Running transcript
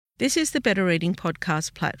This is the Better Reading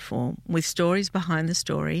podcast platform with stories behind the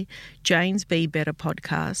story, Jane's Be Better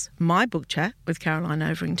podcast, my book chat with Caroline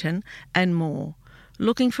Overington, and more.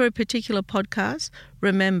 Looking for a particular podcast?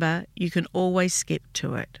 Remember, you can always skip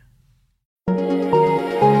to it.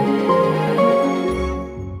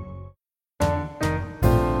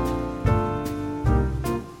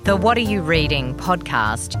 The What Are You Reading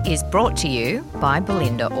podcast is brought to you by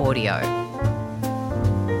Belinda Audio.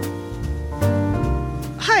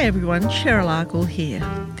 Hi everyone, Cheryl Argle here.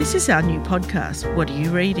 This is our new podcast, What Are You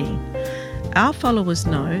Reading? Our followers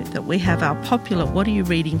know that we have our popular What Are You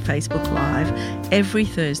Reading Facebook Live every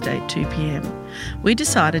Thursday at 2 p.m. We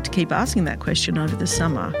decided to keep asking that question over the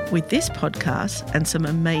summer with this podcast and some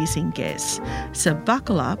amazing guests. So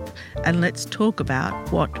buckle up and let's talk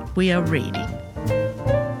about what we are reading.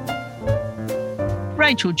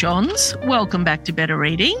 Rachel Johns, welcome back to Better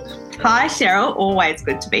Reading. Hi, Cheryl. Always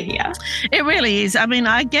good to be here. It really is. I mean,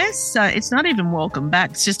 I guess it's not even welcome back.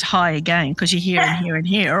 It's just hi again because you're here and here and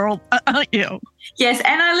here, aren't you? Yes,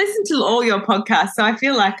 and I listen to all your podcasts, so I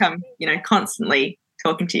feel like I'm, constantly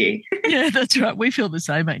talking to you. Yeah, that's right. We feel the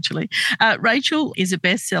same, actually. Rachel is a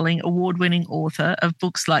best-selling, award-winning author of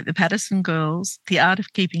books like The Patterson Girls, The Art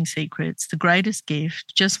of Keeping Secrets, The Greatest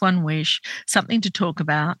Gift, Just One Wish, Something to Talk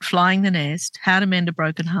About, Flying the Nest, How to Mend a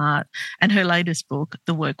Broken Heart, and her latest book,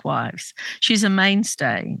 The Work Wives. She's a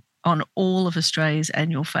mainstay on all of Australia's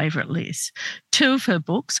annual favourite lists. 2 of her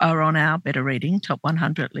books are on our Better Reading Top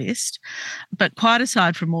 100 list. But quite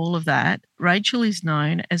aside from all of that, Rachel is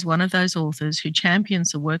known as one of those authors who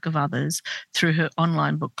champions the work of others through her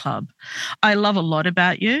online book club. I love a lot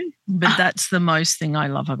about you, but that's the most thing I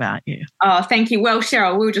love about you. Oh, thank you. Well,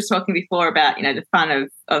 Cheryl, we were just talking before about, the fun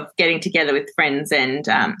of getting together with friends and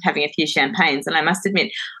having a few champagnes. And I must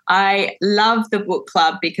admit, I love the book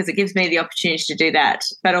club because it gives me the opportunity to do that.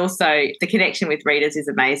 But also the connection with readers is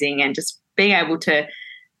amazing, and just being able to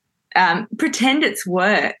pretend it's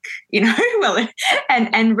work,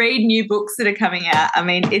 and read new books that are coming out. I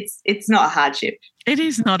mean, it's not a hardship. It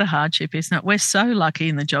is not a hardship, isn't it? We're so lucky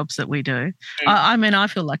in the jobs that we do. I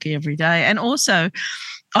feel lucky every day. And also,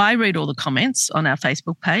 I read all the comments on our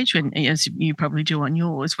Facebook page, and as you probably do on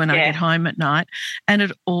yours, when I get home at night, and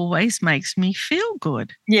it always makes me feel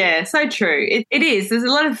good. Yeah, so true. It is. There's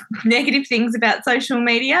a lot of negative things about social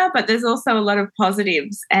media, but there's also a lot of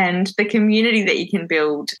positives, and the community that you can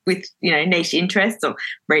build with, niche interests, or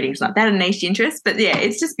reading's not that a niche interest, but yeah,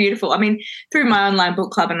 it's just beautiful. I mean, through my online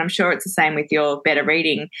book club, and I'm sure it's the same with your Better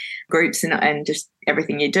Reading groups and just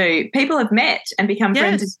everything you do, people have met and become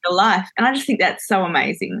friends in your life. And I just think that's so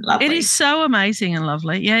amazing, lovely. It is so amazing and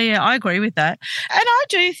lovely. Yeah, I agree with that. And I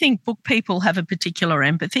do think book people have a particular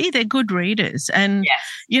empathy. They're good readers. And,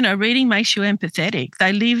 reading makes you empathetic.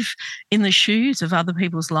 They live in the shoes of other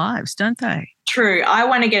people's lives, don't they? True. I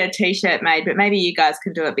want to get a T-shirt made, but maybe you guys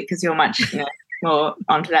can do it because you're much more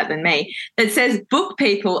onto that than me. That says book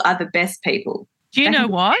people are the best people. Do you know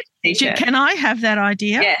what? Can I have that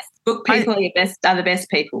idea? Yes. Book people are the best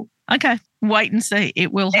people. Okay. Wait and see.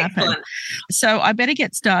 It will happen. Excellent. So I better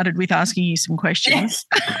get started with asking you some questions.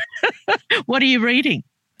 Yes. What are you reading?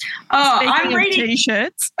 Oh, Speaking I'm reading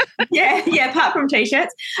T-shirts. Yeah. Apart from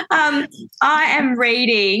T-shirts, I am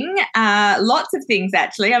reading lots of things.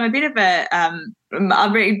 Actually, I'm a bit of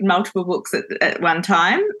I read multiple books at one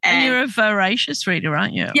time. And you're a voracious reader,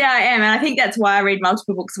 aren't you? Yeah, I am, and I think that's why I read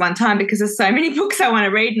multiple books at one time, because there's so many books I want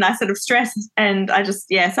to read, and I sort of stress. And I just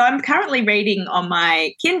So I'm currently reading on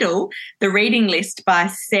my Kindle The Reading List by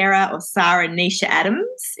Sarah Nisha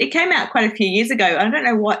Adams. It came out quite a few years ago. I don't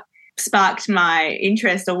know what sparked my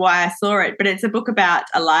interest or why I saw it, but it's a book about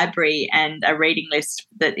a library and a reading list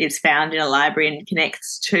that is found in a library and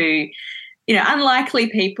connects to, unlikely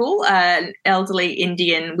people, an elderly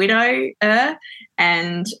Indian widower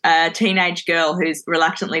and a teenage girl who's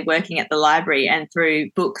reluctantly working at the library, and through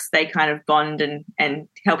books they kind of bond and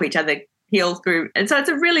help each other heal through. And so it's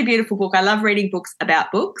a really beautiful book. I love reading books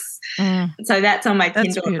about books. So that's on my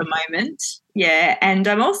Kindle at the moment. Yeah, and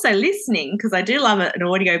I'm also listening because I do love an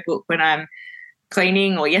audio book when I'm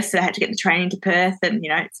cleaning, or yesterday I had to get the train into Perth, and,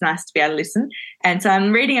 it's nice to be able to listen. And so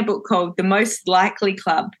I'm reading a book called The Most Likely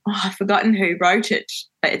Club. Oh, I've forgotten who wrote it,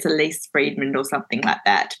 but it's Elise Friedman or something like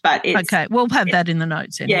that. But it's okay. We'll have that in the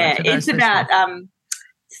notes. Anyway, it's about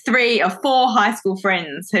 3 or 4 high school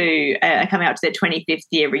friends who are coming up to their 25th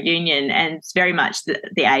year reunion, and it's very much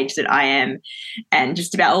the age that I am, and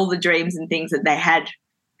just about all the dreams and things that they had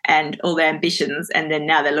and all their ambitions, and then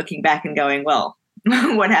now they're looking back and going, well,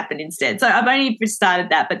 what happened instead. So I've only just started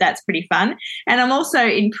that, but that's pretty fun. And I'm also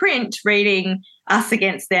in print reading Us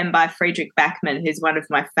Against Them by Friedrich Bachmann, who's one of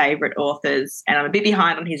my favourite authors. And I'm a bit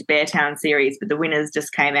behind on his Beartown series, but the winners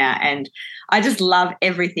just came out and I just love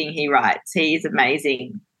everything he writes. He is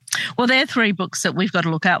amazing. Well, they're 3 books that we've got to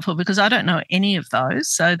look out for because I don't know any of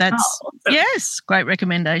those. So that's, awesome. Yes, great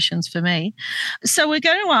recommendations for me. So we're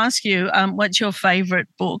going to ask you what's your favourite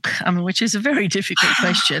book, which is a very difficult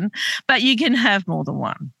question, but you can have more than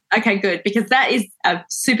one. Okay, good, because that is a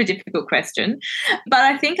super difficult question. But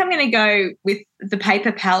I think I'm going to go with The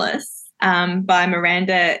Paper Palace by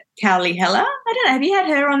Miranda Cowley-Heller. I don't know, have you had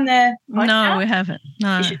her on the podcast? No, we haven't.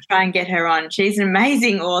 No. You should try and get her on. She's an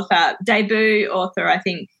amazing author, debut author, I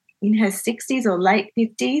think, in her 60s or late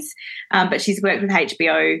 50s, but she's worked with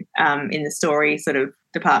HBO in the story sort of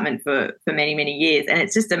department for many, many years. And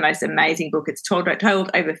it's just the most amazing book. It's told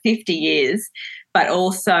over 50 years, but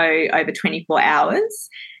also over 24 hours.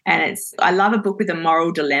 And I love a book with a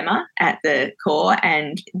moral dilemma at the core.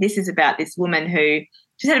 And this is about this woman who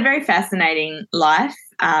she's had a very fascinating life.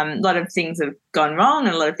 A lot of things have gone wrong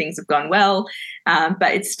and a lot of things have gone well.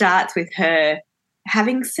 But it starts with her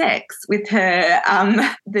having sex with her,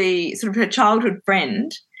 the sort of her childhood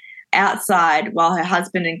friend outside while her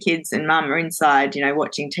husband and kids and mum are inside,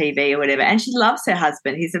 watching TV or whatever. And she loves her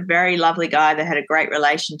husband. He's a very lovely guy. They had a great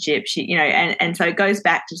relationship. She, and so it goes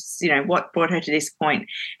back to, what brought her to this point.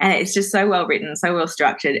 And it's just so well written, so well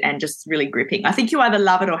structured and just really gripping. I think you either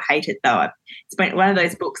love it or hate it though. It's been one of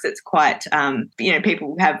those books that's quite,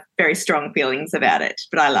 people have very strong feelings about it,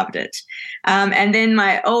 but I loved it. And then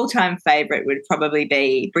my all-time favourite would probably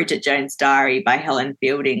be Bridget Jones' Diary by Helen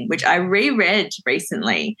Fielding, which I reread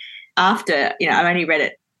recently after, I've only read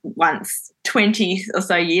it once 20 or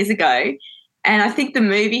so years ago. And I think the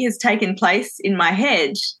movie has taken place in my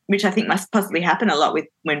head, which I think must possibly happen a lot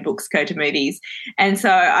when books go to movies. And so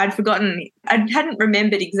I hadn't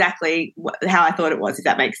remembered exactly how I thought it was, if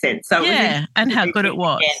that makes sense. So and how good it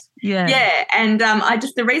was. Again. Yeah. And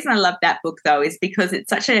the reason I love that book though is because it's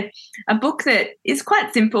such a book that is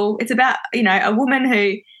quite simple. It's about, a woman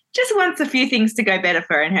who just wants a few things to go better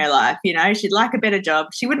for her in her life. She'd like a better job.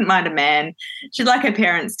 She wouldn't mind a man. She'd like her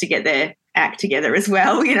parents to get their act together as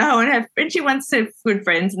well, and she wants to have good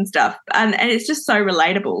friends and stuff. And it's just so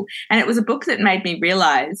relatable. And it was a book that made me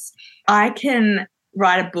realise I can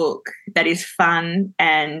write a book that is fun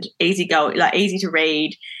and easy to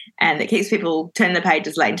read and that keeps people turn the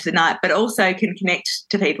pages late into the night, but also can connect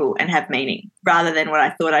to people and have meaning rather than what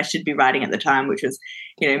I thought I should be writing at the time, which was,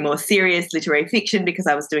 more serious literary fiction because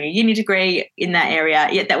I was doing a uni degree in that area.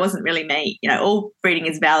 Yet that wasn't really me. All reading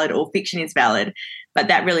is valid, all fiction is valid. But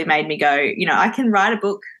that really made me go, I can write a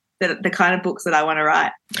book, the kind of books that I want to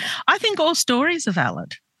write. I think all stories are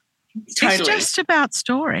valid. Totally. It's just about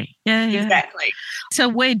story. Yeah. Exactly. So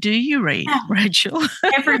where do you read, Rachel?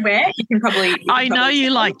 Everywhere. You can probably. I know you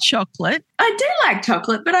like chocolate. I do like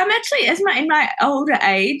chocolate, but I'm actually, in my older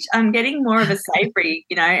age, I'm getting more of a savoury,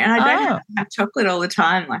 and I don't have chocolate all the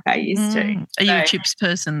time like I used to. Are you a chips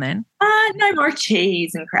person then? No, more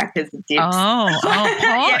cheese and crackers and dips.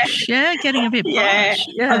 Posh. Yeah, getting a bit posh.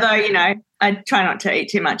 Yeah. Although, I try not to eat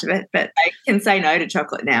too much of it, but I can say no to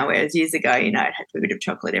chocolate now, whereas years ago, I'd had a bit of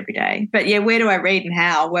chocolate every day. But yeah, where do I read and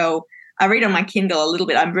how? Well, I read on my Kindle a little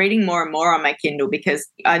bit. I'm reading more and more on my Kindle because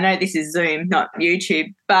I know this is Zoom, not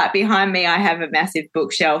YouTube, but behind me I have a massive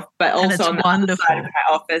bookshelf, but also on the other side of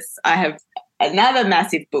my office I have another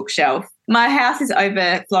massive bookshelf. My house is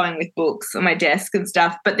overflowing with books on my desk and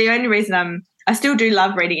stuff, but the only reason I still do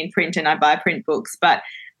love reading in print and I buy print books, but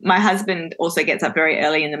my husband also gets up very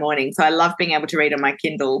early in the morning, so I love being able to read on my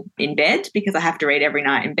Kindle in bed because I have to read every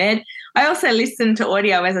night in bed. I also listen to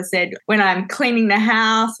audio, as I said, when I'm cleaning the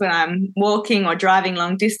house, when I'm walking or driving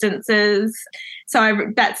long distances. So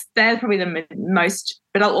they're probably the most,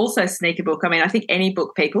 but I'll also sneak a book. I mean, I think any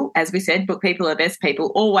book people, as we said, book people are best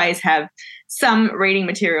people, always have some reading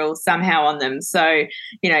material somehow on them. So,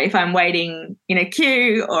 if I'm waiting in a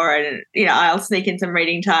queue or, I'll sneak in some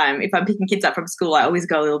reading time. If I'm picking kids up from school, I always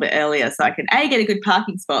go a little bit earlier so I can A, get a good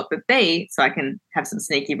parking spot, but B, so I can have some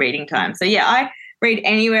sneaky reading time. So, yeah, I read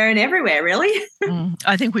anywhere and everywhere, really.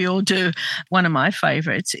 I think we all do. One of my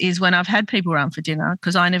favourites is when I've had people around for dinner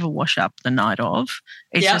because I never wash up the night of.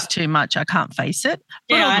 It's just too much. I can't face it.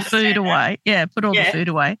 Put all the food away. Yeah, put all the food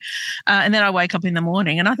away. And then I wake up in the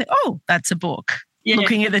morning and I think, that's a book. Yeah.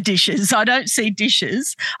 Looking at the dishes. I don't see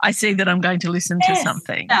dishes. I see that I'm going to listen to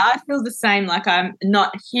something. Yeah, I feel the same. Like I'm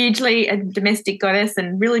not hugely a domestic goddess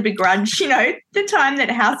and really begrudge, the time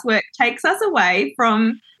that housework takes us away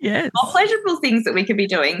from more pleasurable things that we could be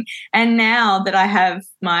doing. And now that I have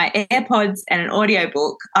my AirPods and an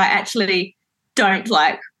audiobook, I actually don't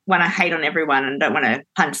like when I hate on everyone and don't want to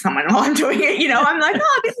punch someone while I'm doing it. I'm like,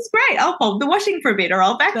 oh, this is great. I'll fold the washing for a bit or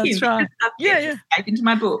I'll vacuum. That's right. Yeah. Back into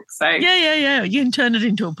my book. So Yeah. You can turn it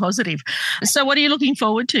into a positive. So what are you looking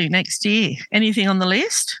forward to next year? Anything on the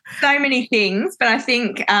list? So many things, but I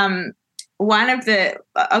think one of the,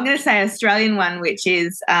 I'm going to say Australian one, which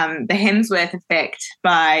is The Hemsworth Effect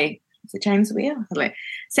by, is it James Weir?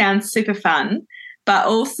 Sounds super fun. But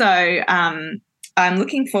also I'm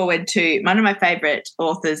looking forward to, one of my favourite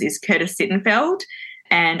authors is Curtis Sittenfeld,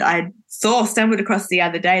 and I stumbled across the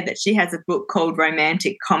other day that she has a book called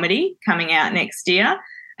Romantic Comedy coming out next year.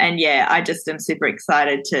 And, yeah, I just am super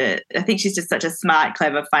excited I think she's just such a smart,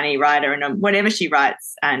 clever, funny writer, and whatever she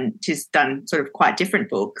writes, and she's done sort of quite different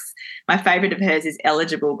books. My favourite of hers is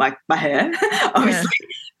Eligible by her, obviously,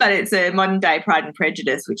 but it's a modern-day Pride and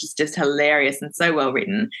Prejudice, which is just hilarious and so well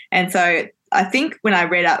written. And so I think when I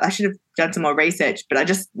read up, I should have done some more research, but I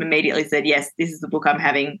just immediately said, yes, this is the book I'm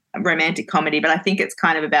having, a romantic comedy. But I think it's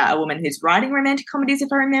kind of about a woman who's writing romantic comedies, if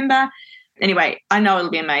I remember. Anyway, I know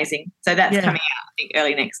it'll be amazing. So that's coming out, I think,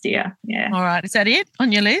 early next year. Yeah. All right. Is that it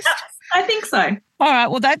on your list? I think so. All right.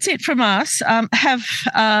 Well, that's it from us. Have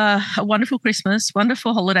a wonderful Christmas,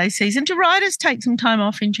 wonderful holiday season. Do writers take some time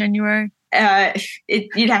off in January?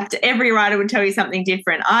 You'd have to, every writer would tell you something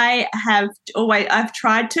different. I've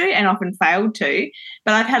tried to and often failed to,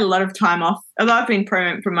 but I've had a lot of time off. Although I've been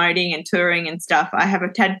promoting and touring and stuff, I have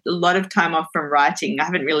had a lot of time off from writing. I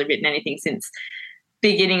haven't really written anything since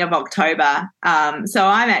beginning of October. So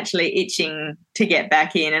I'm actually itching to get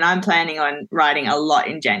back in, and I'm planning on writing a lot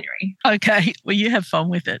in January. Okay. Well, you have fun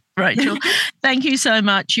with it, Rachel. Thank you so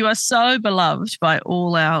much. You are so beloved by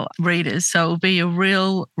all our readers. So it'll be a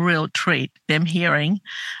real, real treat them hearing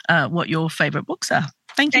what your favourite books are.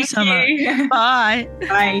 Thank you so much. Bye.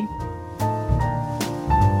 Bye.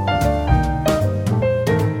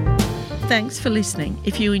 Thanks for listening.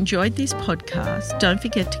 If you enjoyed this podcast, don't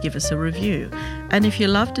forget to give us a review. And if you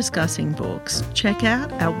love discussing books, check out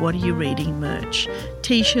our What Are You Reading merch,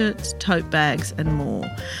 t-shirts, tote bags and more.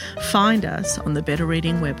 Find us on the Better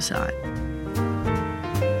Reading website.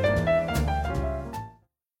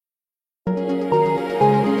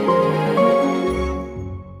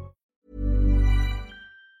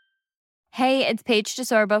 Hey, it's Paige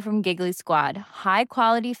DeSorbo from Giggly Squad. High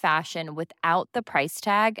quality fashion without the price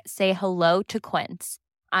tag. Say hello to Quince.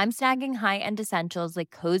 I'm snagging high-end essentials like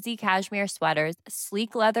cozy cashmere sweaters,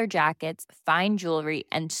 sleek leather jackets, fine jewelry,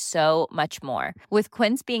 and so much more. With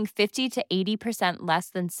Quince being 50 to 80% less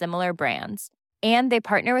than similar brands. And they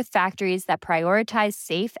partner with factories that prioritize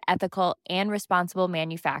safe, ethical, and responsible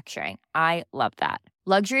manufacturing. I love that.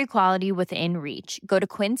 Luxury quality within reach. Go to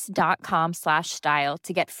quince.com/style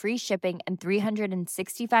to get free shipping and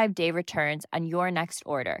 365-day returns on your next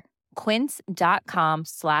order.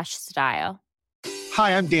 Quince.com/style.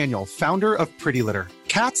 Hi, I'm Daniel, founder of Pretty Litter.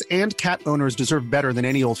 Cats and cat owners deserve better than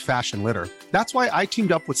any old-fashioned litter. That's why I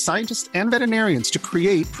teamed up with scientists and veterinarians to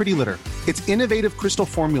create Pretty Litter. Its innovative crystal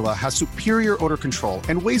formula has superior odor control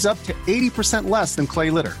and weighs up to 80% less than clay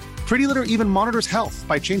litter. Pretty Litter even monitors health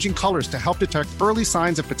by changing colors to help detect early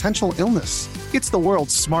signs of potential illness. It's the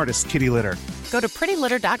world's smartest kitty litter. Go to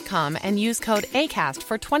prettylitter.com and use code ACAST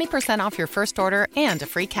for 20% off your first order and a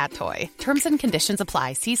free cat toy. Terms and conditions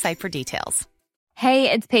apply. See site for details. Hey,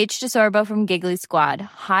 it's Paige DeSorbo from Giggly Squad.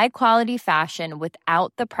 High quality fashion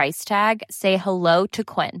without the price tag. Say hello to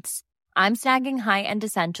Quince. I'm snagging high-end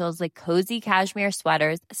essentials like cozy cashmere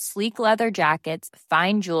sweaters, sleek leather jackets,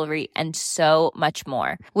 fine jewelry, and so much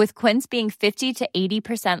more. With Quince being 50 to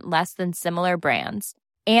 80% less than similar brands.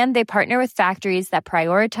 And they partner with factories that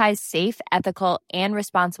prioritize safe, ethical, and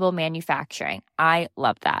responsible manufacturing. I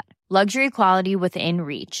love that. Luxury quality within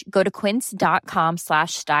reach. Go to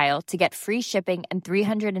quince.com/style to get free shipping and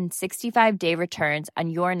 365-day returns on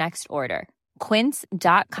your next order.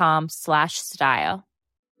 Quince.com/style.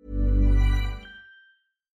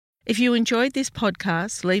 If you enjoyed this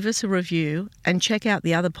podcast, leave us a review and check out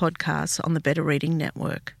the other podcasts on the Better Reading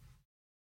Network.